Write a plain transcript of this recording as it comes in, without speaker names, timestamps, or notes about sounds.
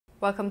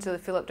Welcome to the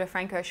Philip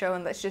DeFranco show,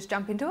 and let's just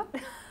jump into it.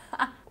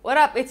 What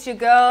up? It's your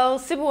girl,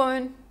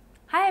 Superwoman.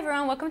 Hi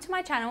everyone, welcome to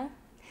my channel.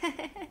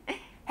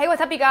 Hey, what's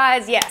up you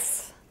guys?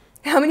 Yes.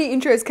 How many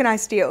intros can I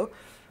steal?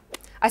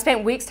 I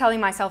spent weeks telling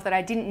myself that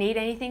I didn't need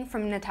anything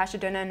from Natasha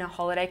Denona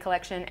holiday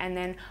collection, and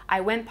then I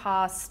went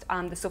past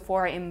the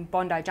Sephora in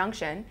Bondi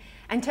Junction,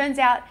 and turns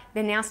out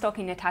they're now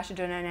stocking Natasha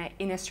Denona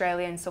in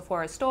Australian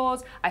Sephora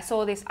stores. I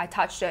saw this, I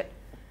touched it,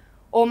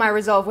 all my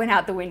resolve went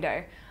out the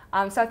window.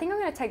 So I think I'm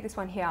going to take this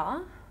one here.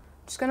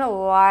 Just going to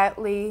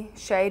lightly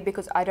shade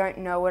because I don't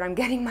know what I'm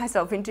getting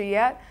myself into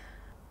yet.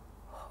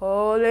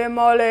 Holy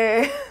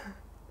moly.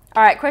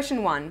 All right,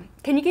 question 1.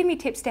 Can you give me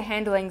tips to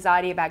handle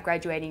anxiety about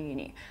graduating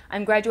uni?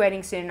 I'm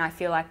graduating soon and I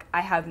feel like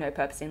I have no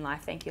purpose in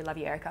life. Thank you. Love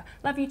you, Erica.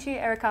 Love you too,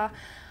 Erica.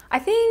 I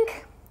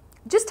think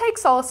just take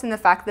solace in the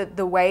fact that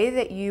the way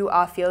that you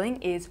are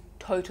feeling is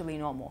totally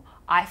normal.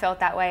 I felt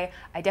that way.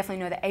 I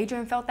definitely know that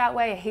Adrian felt that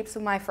way. Heaps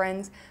of my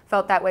friends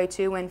felt that way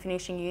too when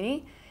finishing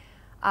uni.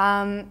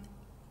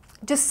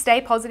 Just stay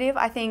positive.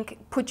 I think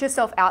put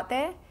yourself out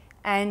there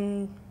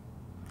and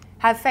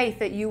have faith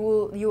that you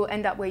will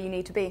end up where you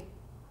need to be.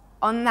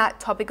 On that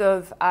topic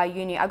of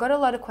uni, I got a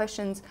lot of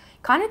questions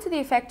kind of to the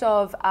effect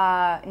of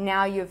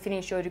now you've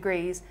finished your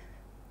degrees,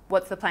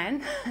 what's the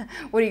plan?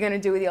 What are you going to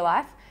do with your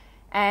life?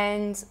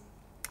 And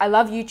I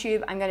love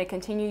YouTube. I'm going to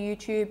continue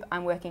YouTube.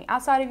 I'm working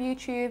outside of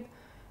YouTube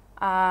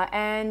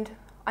and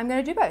I'm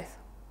going to do both.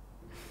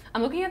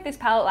 I'm looking at this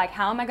palette like,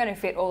 how am I going to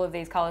fit all of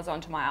these colors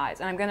onto my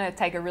eyes? And I'm going to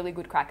take a really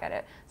good crack at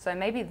it. So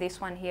maybe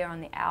this one here on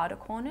the outer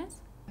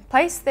corners.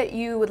 Place that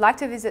you would like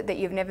to visit that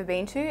you've never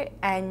been to,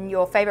 and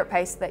your favorite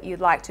place that you'd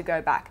like to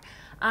go back.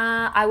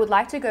 I would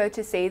like to go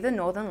to see the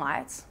Northern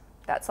Lights.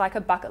 That's like a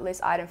bucket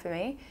list item for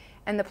me.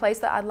 And the place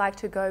that I'd like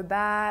to go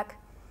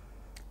back,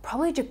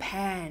 probably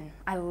Japan.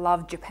 I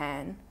love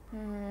Japan.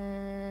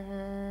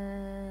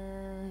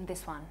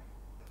 This one.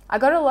 I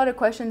got a lot of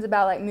questions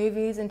about like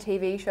movies and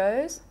TV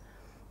shows.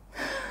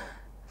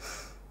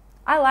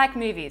 I like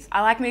movies.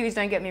 I like movies,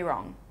 don't get me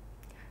wrong.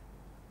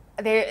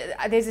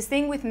 There's this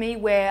thing with me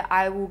where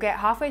I will get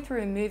halfway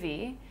through a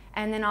movie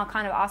and then I'll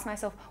kind of ask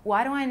myself,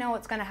 why do I know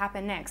what's going to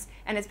happen next?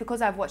 And it's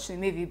because I've watched the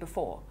movie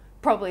before,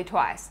 probably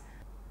twice.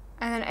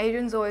 And then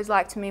Adrian's always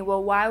like to me,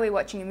 well, why are we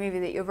watching a movie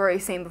that you've already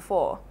seen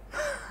before?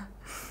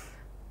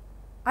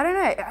 I don't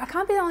know. I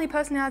can't be the only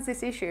person who has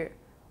this issue.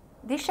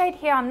 This shade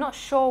here, I'm not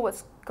sure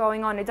what's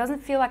going on. It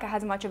doesn't feel like it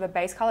has much of a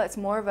base color. It's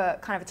more of a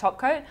kind of a top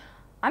coat.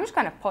 I'm just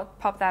going to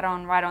pop that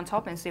on right on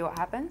top and see what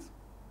happens.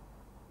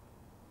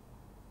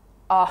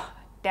 Oh,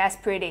 that's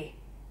pretty.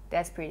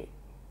 That's pretty.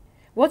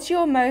 What's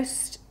your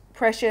most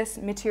precious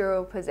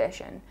material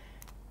possession?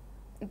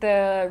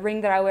 The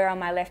ring that I wear on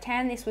my left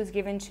hand, this was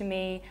given to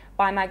me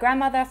by my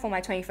grandmother for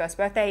my 21st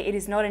birthday. It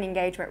is not an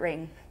engagement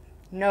ring.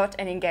 Not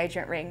an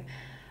engagement ring.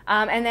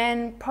 And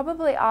then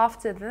probably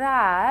after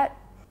that,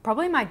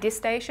 probably my disc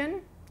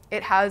station.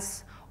 It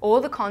has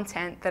all the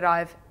content that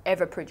I've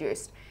ever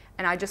produced.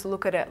 And I just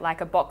look at it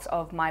like a box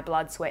of my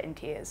blood, sweat and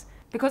tears.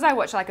 Because I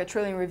watched like a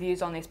trillion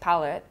reviews on this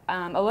palette,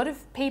 a lot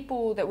of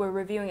people that were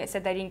reviewing it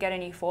said they didn't get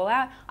any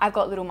fallout. I've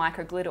got little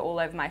micro glitter all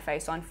over my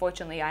face, so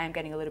unfortunately I am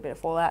getting a little bit of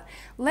fallout.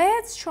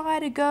 Let's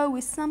try to go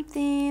with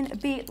something a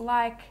bit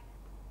like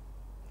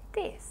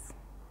this.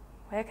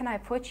 Where can I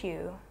put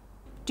you?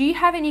 Do you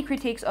have any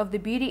critiques of the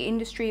beauty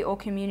industry or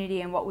community,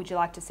 and what would you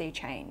like to see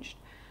changed?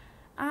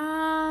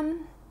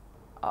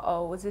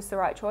 Uh-oh, was this the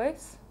right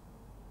choice?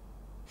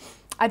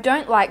 I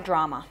don't like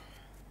drama.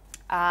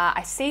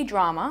 I see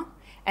drama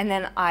and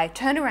then I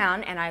turn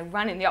around and I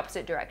run in the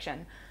opposite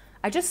direction.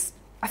 I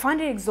find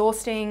it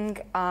exhausting.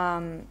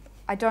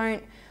 I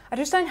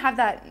just don't have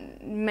that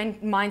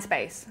mind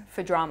space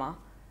for drama.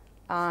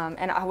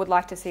 And I would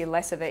like to see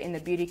less of it in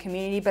the beauty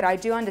community, but I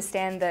do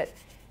understand that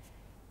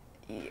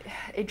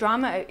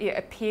drama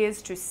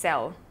appears to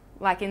sell.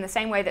 Like in the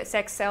same way that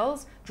sex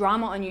sells,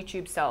 drama on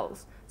YouTube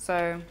sells.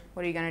 So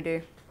what are you gonna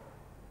do?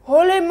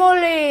 Holy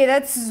moly,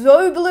 that's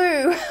so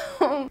blue.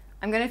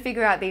 I'm going to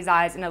figure out these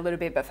eyes in a little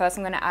bit, but first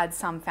I'm going to add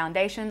some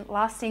foundation.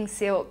 Lasting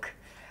Silk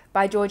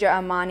by Giorgio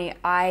Armani.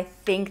 I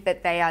think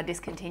that they are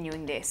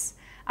discontinuing this.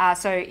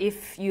 So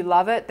if you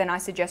love it, then I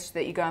suggest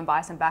that you go and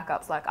buy some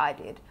backups like I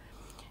did.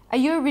 Are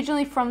you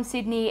originally from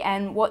Sydney,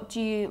 and what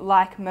do you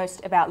like most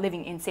about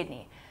living in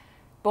Sydney?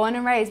 Born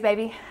and raised,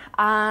 baby.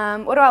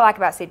 What do I like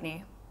about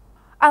Sydney?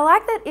 I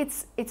like that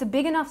it's a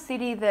big enough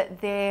city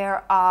that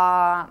there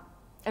are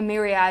a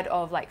myriad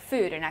of like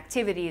food and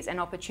activities and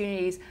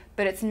opportunities,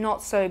 but it's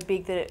not so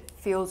big that it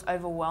feels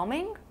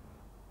overwhelming.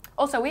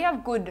 Also, we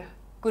have good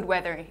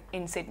weather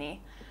in Sydney.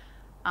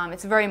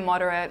 It's very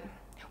moderate,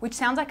 which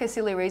sounds like a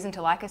silly reason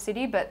to like a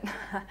city, but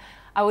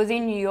I was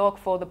in New York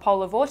for the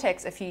polar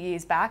vortex a few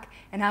years back,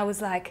 and I was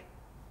like,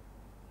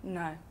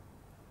 no,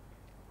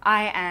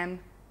 I am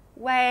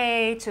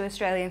way too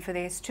Australian for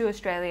this, too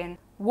Australian.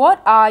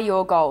 What are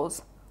your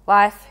goals?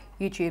 Life,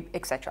 YouTube,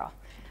 etc.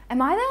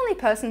 Am I the only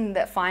person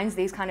that finds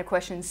these kind of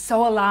questions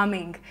so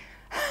alarming?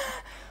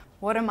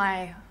 What are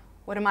my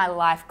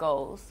life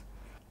goals?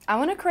 I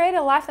want to create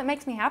a life that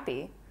makes me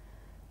happy.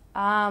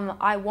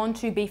 I want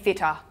to be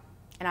fitter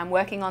and I'm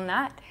working on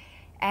that.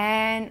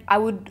 And I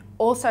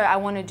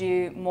want to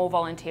do more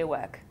volunteer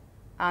work.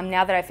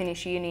 Now that I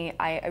finish uni,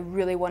 I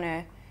really want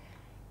to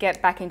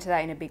get back into that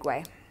in a big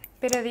way.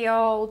 Bit of the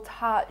old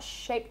Tarte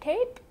Shape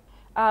Tape.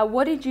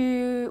 What did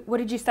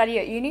you study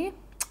at uni?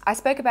 I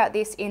spoke about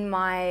this in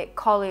my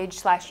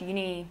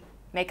college/uni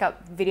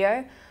makeup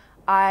video.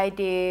 I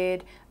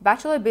did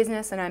Bachelor of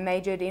Business and I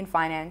majored in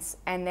finance,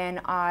 and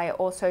then I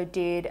also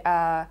did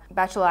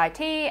Bachelor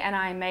IT and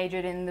I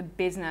majored in the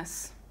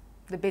business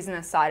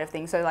side of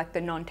things, so like the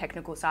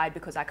non-technical side,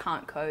 because I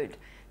can't code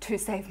to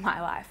save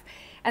my life.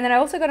 And then I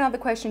also got another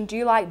question, do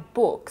you like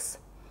books?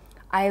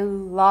 I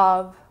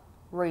love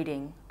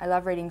reading. I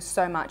love reading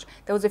so much.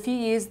 There was a few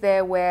years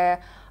there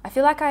where I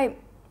feel like I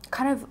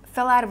kind of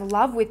fell out of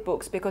love with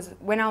books, because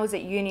when I was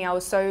at uni, I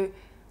was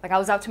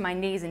up to my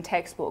knees in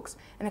textbooks,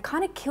 and it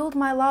kind of killed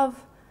my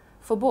love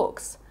for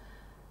books.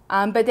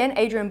 But then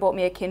Adrian bought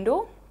me a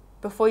Kindle.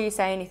 Before you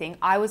say anything,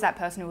 I was that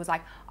person who was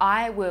like,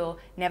 I will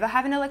never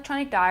have an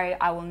electronic diary.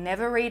 I will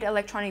never read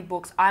electronic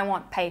books. I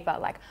want paper.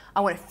 Like,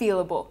 I want to feel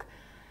a book.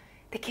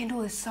 The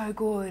Kindle is so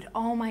good.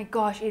 Oh my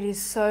gosh, it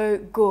is so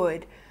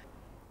good.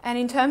 And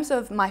in terms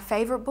of my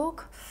favorite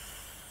book,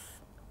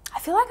 I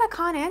feel like I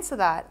can't answer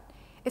that.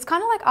 It's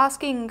kind of like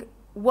asking,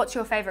 what's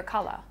your favorite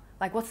color?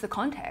 Like, what's the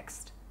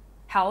context?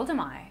 How old am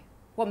I?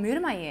 What mood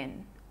am I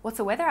in? What's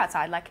the weather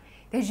outside? Like,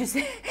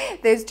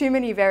 there's too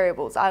many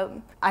variables.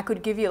 I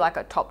could give you like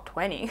a top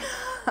 20.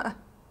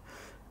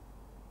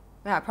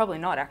 No, probably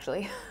not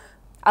actually.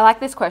 I like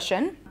this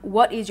question.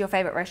 What is your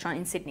favorite restaurant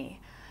in Sydney?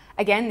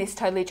 Again, this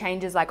totally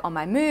changes like on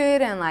my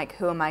mood and like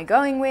who am I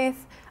going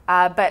with.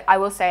 But I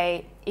will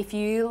say, if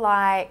you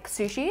like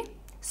sushi,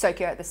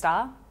 Sokyo at the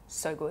Star,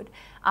 so good.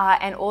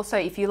 And also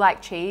if you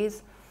like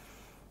cheese,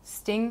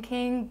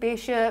 Stinking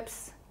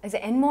Bishops, is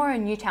it Enmore or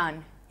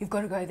Newtown? You've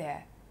got to go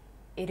there.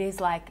 It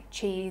is like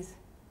cheese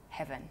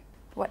heaven.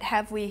 What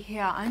have we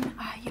here? I'm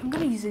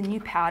going to use a new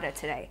powder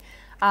today.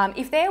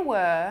 If there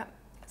were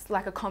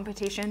like a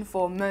competition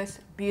for most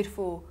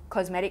beautiful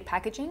cosmetic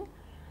packaging,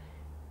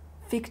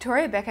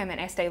 Victoria Beckham and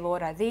Estee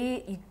Lauder,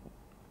 you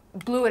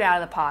blew it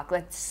out of the park.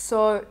 Like,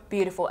 so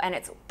beautiful, and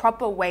it's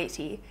proper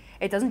weighty.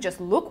 It doesn't just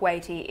look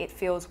weighty, it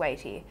feels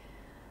weighty.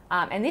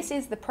 And this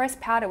is the pressed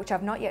powder, which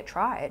I've not yet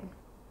tried.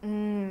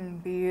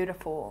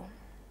 Beautiful.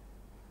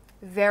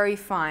 Very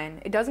fine.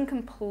 It doesn't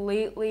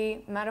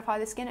completely mattify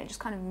the skin, it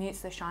just kind of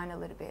mutes the shine a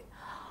little bit.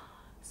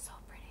 So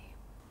pretty.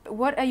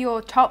 What are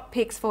your top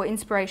picks for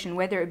inspiration,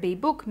 whether it be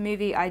book,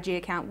 movie, IG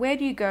account? Where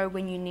do you go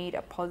when you need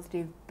a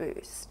positive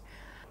boost?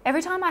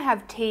 Every time I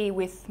have tea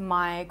with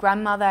my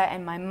grandmother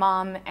and my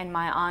mum and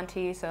my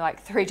auntie, so like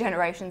 3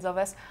 generations of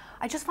us,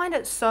 I just find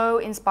it so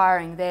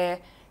inspiring. They're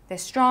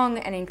strong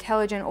and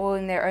intelligent, all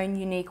in their own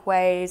unique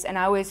ways, and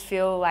I always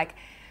feel like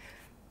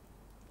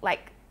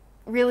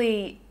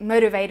really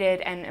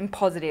motivated and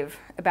positive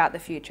about the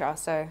future.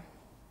 So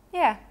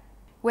yeah.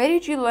 Where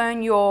did you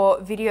learn your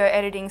video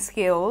editing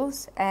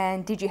skills,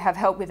 and did you have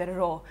help with it at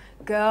all?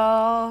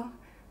 Girl,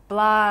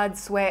 blood,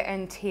 sweat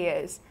and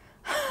tears.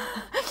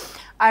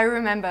 I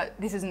remember,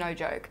 this is no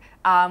joke,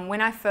 when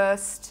I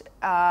first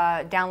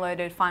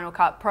downloaded Final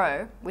Cut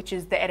Pro, which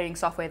is the editing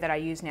software that I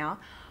use now,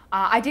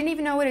 I didn't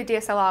even know what a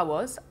DSLR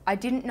was. I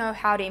didn't know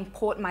how to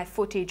import my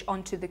footage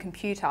onto the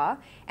computer,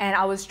 and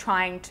I was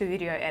trying to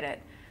video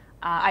edit.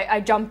 I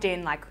jumped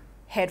in like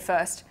head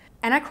first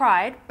and I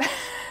cried.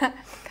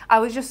 I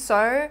was just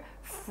so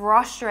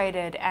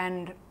frustrated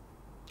and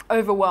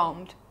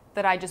overwhelmed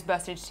that I just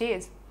burst into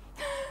tears.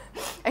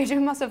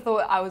 Adrian must have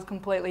thought I was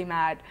completely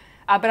mad,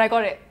 but I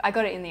got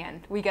it in the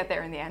end. We get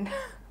there in the end.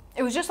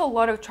 It was just a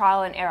lot of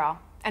trial and error.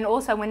 And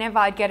also whenever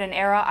I'd get an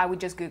error, I would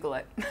just Google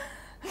it.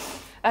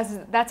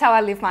 That's how I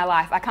live my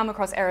life. I come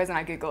across errors and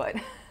I Google it.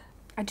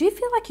 I do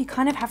feel like you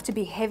kind of have to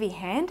be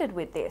heavy-handed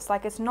with this.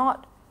 Like,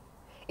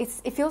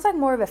 it feels like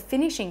more of a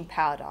finishing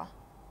powder.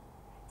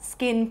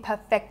 Skin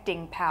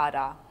perfecting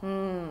powder.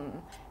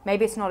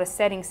 Maybe it's not a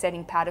setting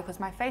powder, because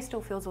my face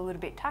still feels a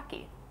little bit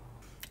tacky.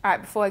 All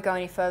right, before I go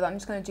any further, I'm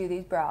just going to do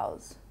these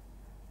brows.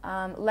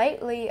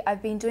 Lately,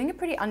 I've been doing a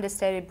pretty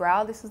understated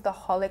brow. This is the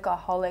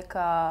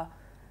Holika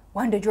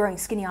Wonder Drawing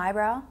Skinny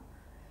Eyebrow.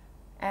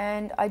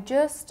 And I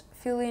just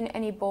fill in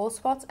any bald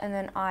spots, and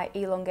then I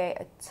elongate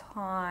a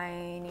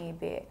tiny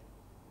bit.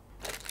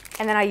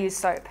 And then I use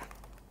soap.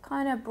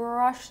 Kind of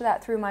brush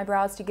that through my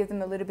brows to give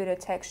them a little bit of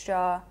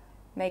texture,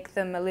 make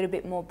them a little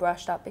bit more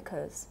brushed up,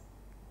 because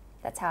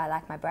that's how I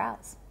like my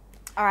brows.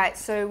 All right,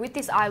 so with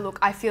this eye look,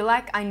 I feel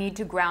like I need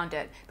to ground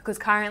it, because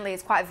currently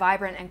it's quite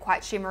vibrant and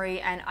quite shimmery,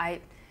 and I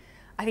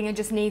think I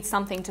just need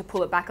something to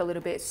pull it back a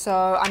little bit.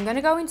 So I'm going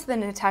to go into the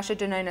Natasha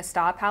Denona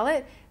Star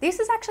palette. This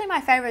is actually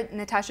my favorite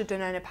Natasha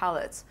Denona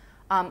palettes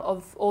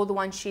of all the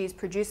ones she's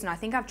produced, and I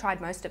think I've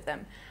tried most of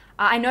them.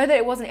 I know that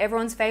it wasn't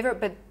everyone's favorite,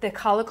 but the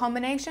color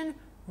combination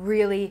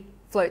really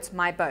floats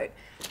my boat.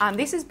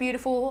 This is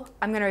beautiful.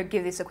 I'm going to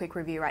give this a quick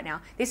review right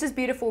now. This is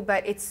beautiful,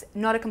 but it's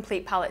not a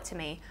complete palette to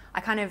me.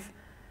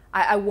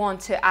 I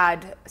want to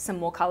add some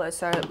more colors,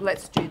 so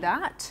let's do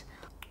that.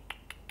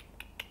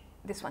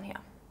 This one here.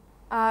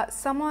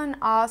 Someone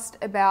asked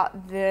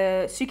about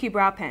the Suki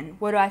brow pen.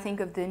 What do I think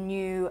of the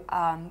new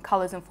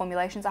colors and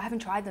formulations? I haven't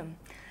tried them.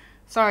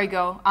 Sorry,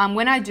 girl.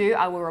 When I do,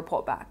 I will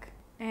report back.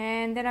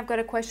 And then I've got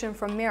a question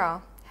from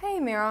Mira. Hey,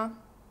 Mira.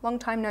 Long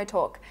time no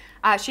talk.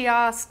 She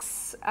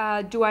asks,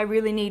 do I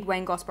really need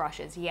Wayne Goss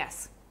brushes?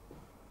 Yes.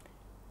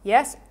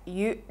 Yes,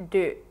 you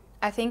do.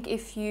 I think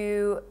if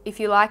you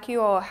like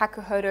your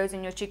Hakuhodos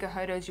and your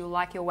Chikuhodos, you'll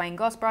like your Wayne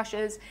Goss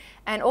brushes.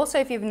 And also,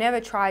 if you've never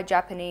tried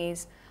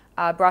Japanese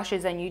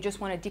brushes and you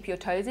just want to dip your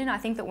toes in, I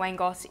think that Wayne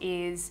Goss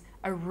is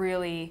a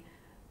really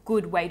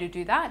good way to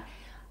do that.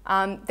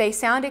 They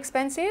sound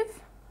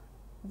expensive,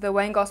 the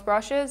Wayne Goss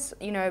brushes,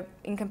 you know,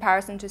 in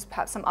comparison to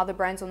perhaps some other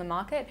brands on the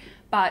market,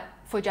 but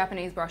for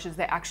Japanese brushes,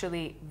 they're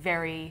actually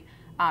very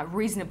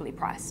reasonably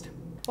priced.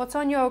 What's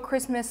on your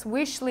Christmas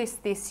wish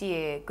list this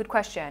year? Good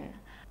question.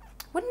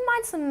 Wouldn't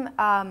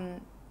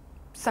mind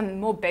some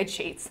more bed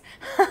sheets.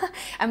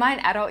 Am I an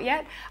adult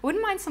yet? I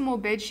wouldn't mind some more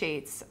bed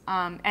sheets.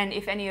 And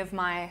if any of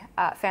my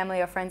family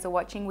or friends are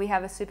watching, we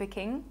have a Super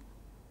King.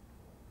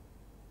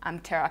 I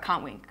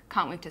can't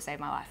wink to save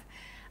my life.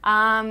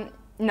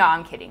 No,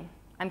 I'm kidding.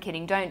 I'm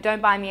kidding.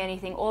 Don't buy me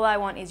anything. All I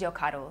want is your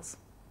cuddles.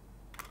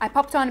 I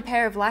popped on a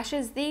pair of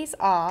lashes. These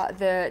are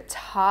the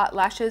Tarte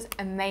lashes.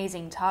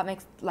 Amazing. Tarte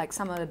makes like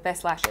some of the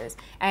best lashes,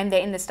 and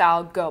they're in the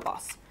style Girl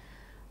Boss.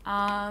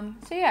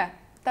 So yeah,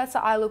 that's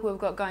the eye look we've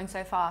got going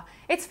so far.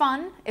 It's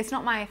fun. It's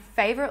not my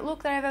favorite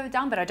look that I've ever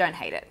done, but I don't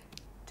hate it.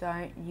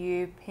 Don't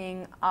you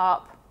ping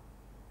up.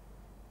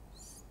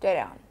 Stay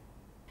down.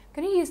 I'm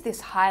going to use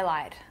this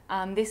highlight.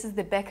 This is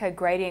the Becca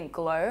Gradient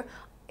Glow.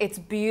 It's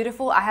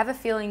beautiful. I have a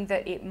feeling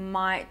that it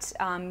might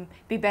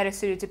be better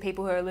suited to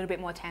people who are a little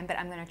bit more tan, but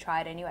I'm going to try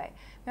it anyway.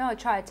 Maybe I'll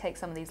try to take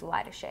some of these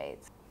lighter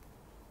shades.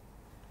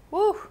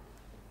 Woo!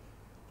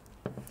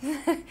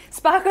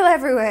 Sparkle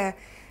everywhere.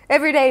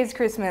 Every day is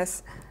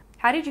Christmas.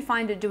 How did you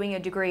find it doing a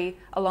degree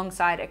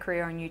alongside a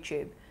career on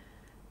YouTube?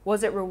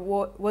 Was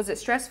it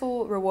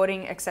stressful,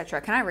 rewarding, etc.?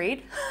 Can I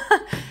read?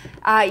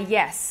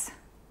 Yes.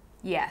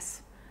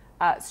 Yes.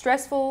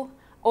 Stressful,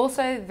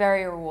 also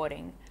very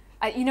rewarding.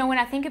 You know, when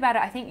I think about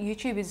it, I think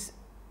YouTube is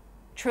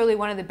truly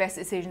one of the best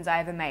decisions I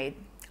ever made.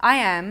 I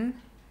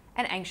am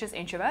an anxious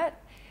introvert,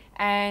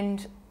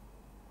 and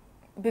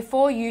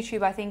before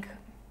YouTube, I think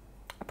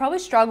I probably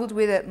struggled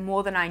with it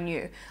more than I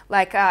knew.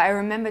 Like, I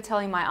remember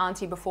telling my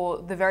auntie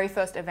before the very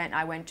first event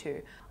I went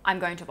to, I'm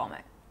going to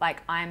vomit.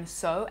 Like, I'm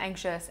so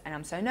anxious and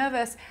I'm so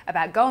nervous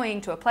about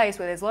going to a place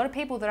where there's a lot of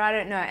people that I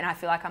don't know and I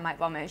feel like I might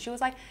vomit. And she was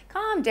like,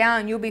 calm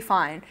down, you'll be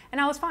fine. And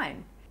I was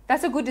fine.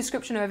 That's a good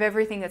description of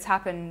everything that's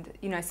happened,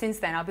 you know, since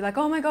then. I'll be like,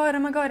 oh my God,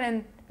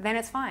 and then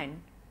it's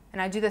fine.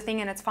 And I do the thing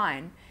and it's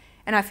fine.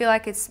 And I feel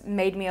like it's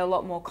made me a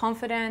lot more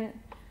confident.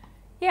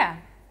 Yeah,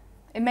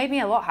 it made me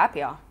a lot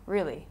happier,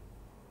 really.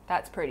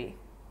 That's pretty.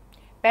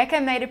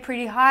 Becca made a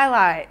pretty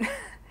highlight.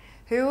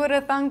 Who would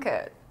have thunk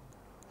it?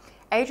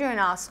 Adrian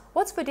asks,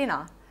 what's for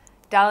dinner?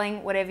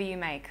 Darling, whatever you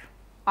make.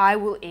 I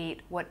will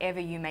eat whatever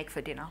you make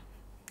for dinner.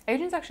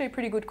 Adrian's actually a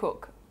pretty good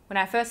cook. When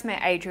I first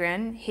met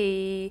Adrian,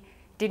 he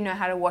didn't know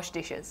how to wash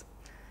dishes.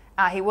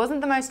 He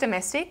wasn't the most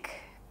domestic,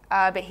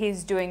 but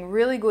he's doing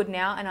really good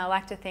now, and I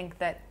like to think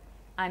that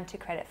I'm to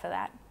credit for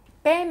that.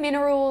 Bare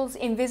Minerals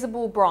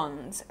Invisible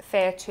Bronze,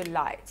 Fair to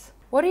Light.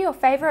 What are your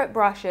favorite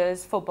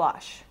brushes for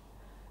blush?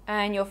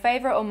 And your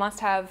favorite or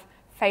must-have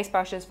face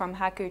brushes from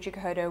Haku,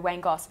 Chikuhodo,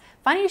 Wayne Goss?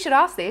 Funny you should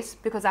ask this,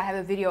 because I have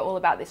a video all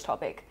about this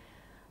topic.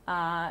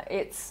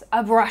 It's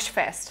a brush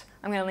fest.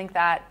 I'm going to link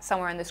that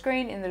somewhere on the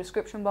screen in the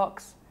description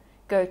box.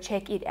 Go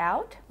check it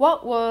out.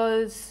 What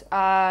was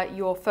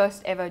your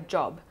first ever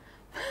job?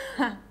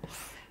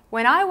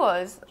 When I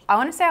want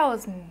to say I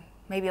was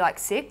maybe like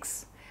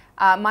 6,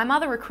 my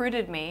mother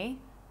recruited me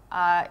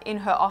in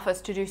her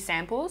office to do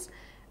samples.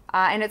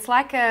 And it's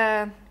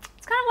kind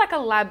of like a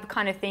lab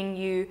kind of thing.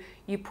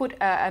 You put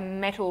a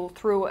metal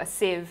through a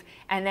sieve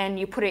and then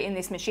you put it in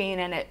this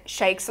machine and it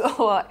shakes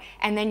a lot.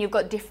 And then you've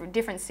got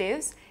different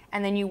sieves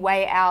and then you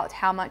weigh out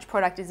how much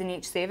product is in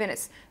each sieve, and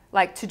it's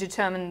like to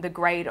determine the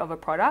grade of a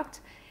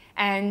product.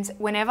 And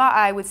whenever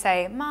I would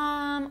say,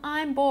 Mom,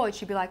 I'm bored,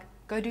 she'd be like,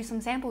 go do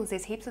some samples.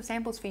 There's heaps of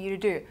samples for you to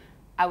do.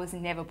 I was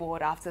never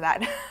bored after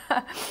that.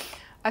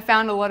 I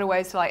found a lot of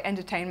ways to like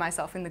entertain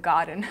myself in the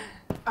garden.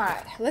 All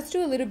right, let's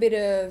do a little bit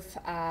of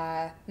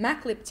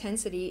MAC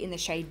Liptensity in the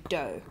shade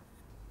Dough.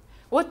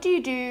 What do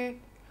you do?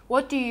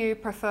 What do you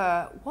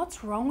prefer?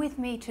 What's wrong with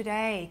me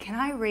today? Can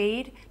I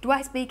read? Do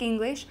I speak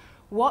English?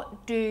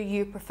 What do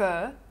you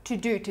prefer to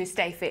do to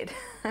stay fit?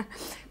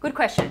 Good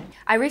question.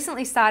 I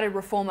recently started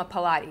Reformer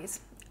Pilates.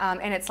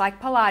 And it's like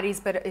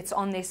Pilates, but it's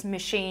on this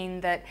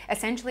machine that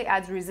essentially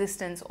adds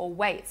resistance or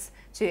weights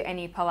to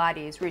any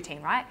Pilates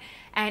routine, right?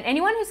 And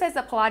anyone who says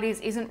that Pilates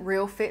isn't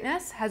real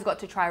fitness has got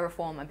to try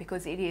Reformer,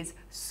 because it is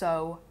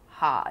so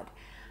hard.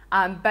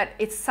 But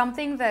it's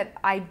something that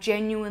I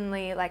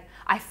genuinely,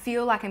 I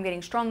feel like I'm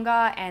getting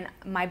stronger, and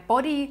my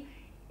body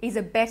is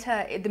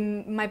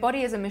my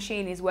body as a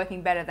machine is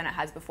working better than it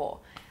has before.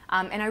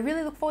 And I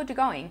really look forward to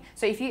going.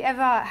 So if you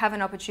ever have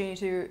an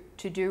opportunity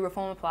to do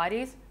Reformer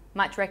Pilates,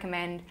 much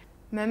recommend.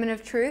 Moment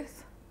of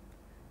truth.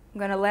 I'm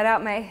going to let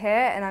out my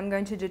hair and I'm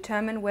going to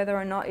determine whether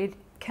or not it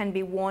can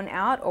be worn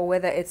out or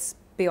whether it's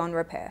beyond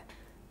repair.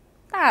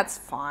 That's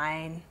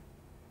fine.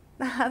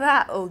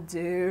 That'll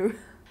do.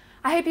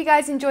 I hope you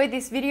guys enjoyed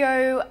this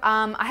video.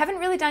 I haven't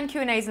really done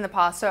Q&As in the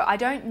past, so I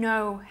don't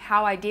know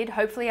how I did.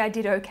 Hopefully I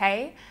did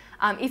okay.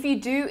 If you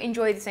do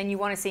enjoy this and you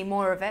want to see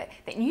more of it,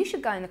 then you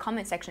should go in the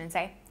comment section and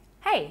say,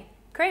 hey,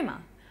 Karima,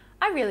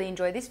 I really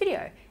enjoyed this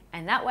video.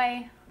 And that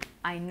way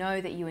I know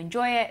that you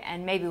enjoy it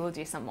and maybe we'll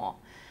do some more.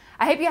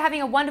 I hope you're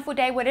having a wonderful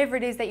day, whatever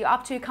it is that you're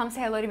up to. Come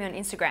say hello to me on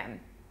Instagram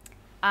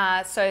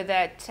so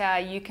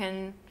that you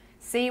can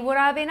see what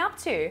I've been up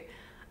to.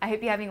 I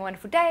hope you're having a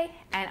wonderful day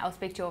and I'll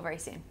speak to you all very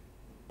soon.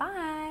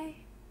 Bye.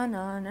 Na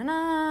na na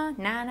na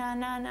na na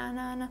na na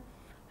na na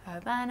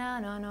na na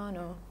na na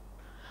na.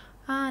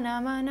 Na na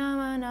na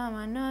na na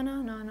na na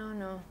na na na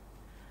na.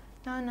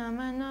 Na na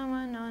na na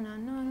na na na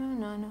na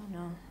na na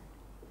na.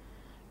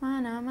 Ma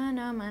na ma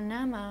na ma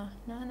na ma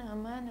na na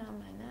ma na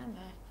ma na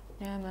ma.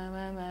 Na ma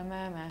ma ma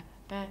ma ma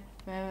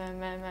ma ma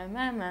ma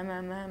ma ma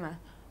ma ma ma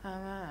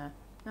ma.